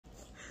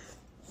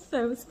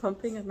So I was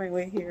pumping on my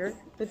way here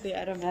with the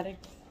automatic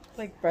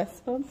like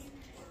breast pumps,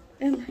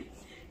 and like,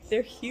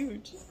 they're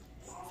huge.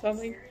 So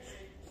I'm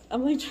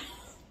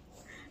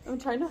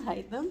trying to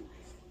hide them,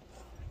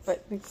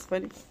 but it's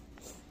funny.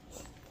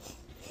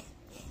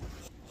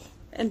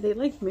 And they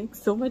like make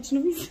so much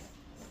noise.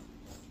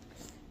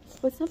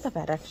 But it's not that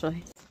bad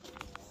actually.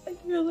 I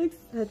feel like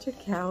such a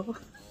cow.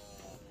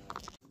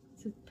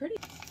 It's pretty.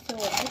 So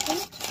I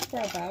pumped for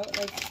about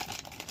like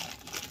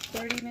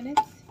 30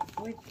 minutes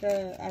with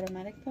the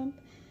automatic pump.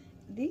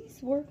 These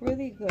work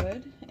really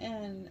good,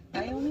 and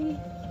I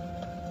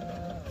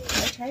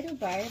tried to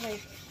buy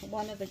like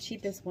one of the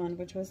cheapest one,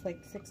 which was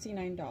like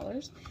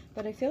 $69,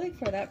 but I feel like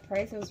for that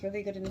price it was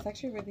really good, and it's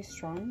actually really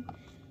strong.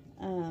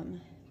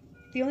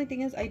 The only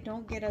thing is I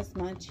don't get as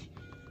much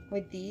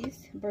with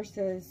these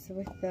versus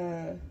with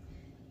the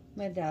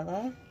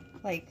Medela,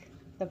 like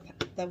the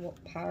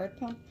powered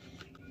pump.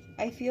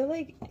 I feel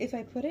like if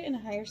I put it in a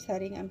higher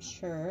setting, I'm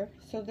sure.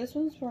 So this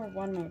one's for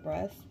one more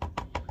breast.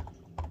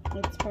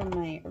 It's from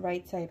my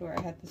right side where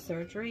I had the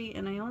surgery,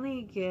 and I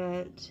only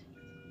get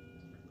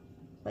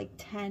like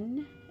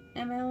 10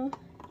 ml.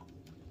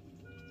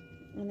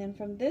 And then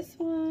from this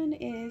one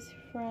is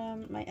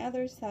from my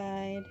other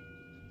side,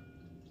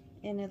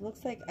 and it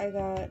looks like I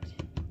got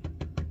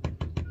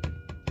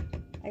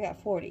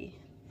 40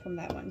 from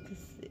that one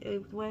because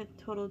it went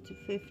total to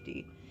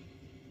 50.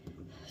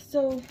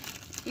 So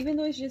even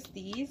though it's just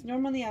these,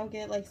 normally I'll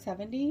get like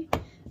 70.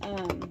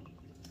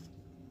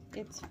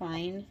 It's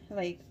fine.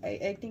 Like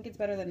I think it's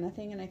better than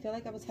nothing, and I feel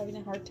like I was having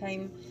a hard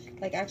time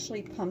like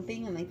actually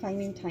pumping and like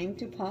finding time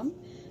to pump.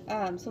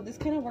 So this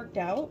kind of worked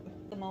out.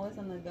 I'm always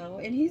on the go,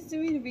 and he's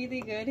doing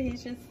really good.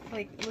 He's just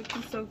like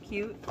looking so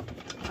cute.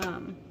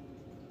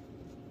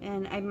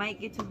 And I might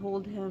get to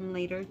hold him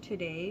later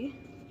today.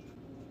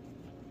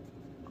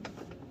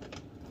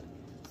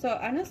 So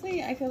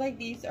honestly, I feel like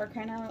these are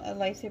kind of a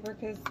lifesaver,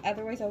 because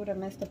otherwise I would have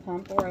missed a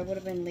pump, or I would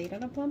have been late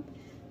on a pump,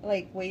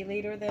 like way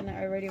later than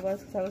I already was,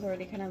 because I was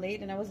already kind of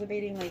late. And I was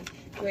debating, like,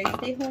 do I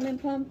stay home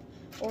and pump,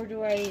 or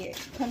do I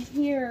come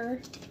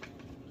here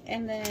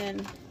and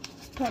then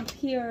pump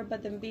here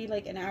but then be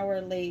like an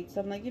hour late? So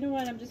I'm like, you know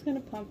what, I'm just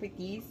gonna pump with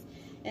these,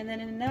 and then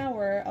in an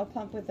hour I'll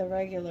pump with the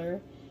regular,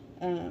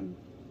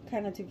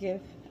 kind of to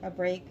give a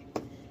break.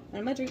 And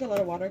I'm gonna drink a lot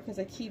of water, because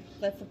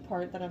that's the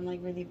part that I'm like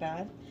really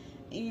bad.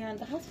 And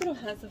the hospital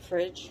has a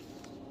fridge,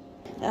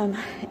 and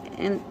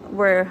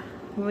where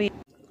we,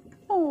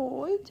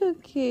 oh, it's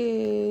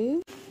okay.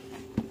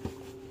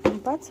 I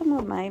bought some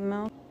of my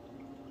milk.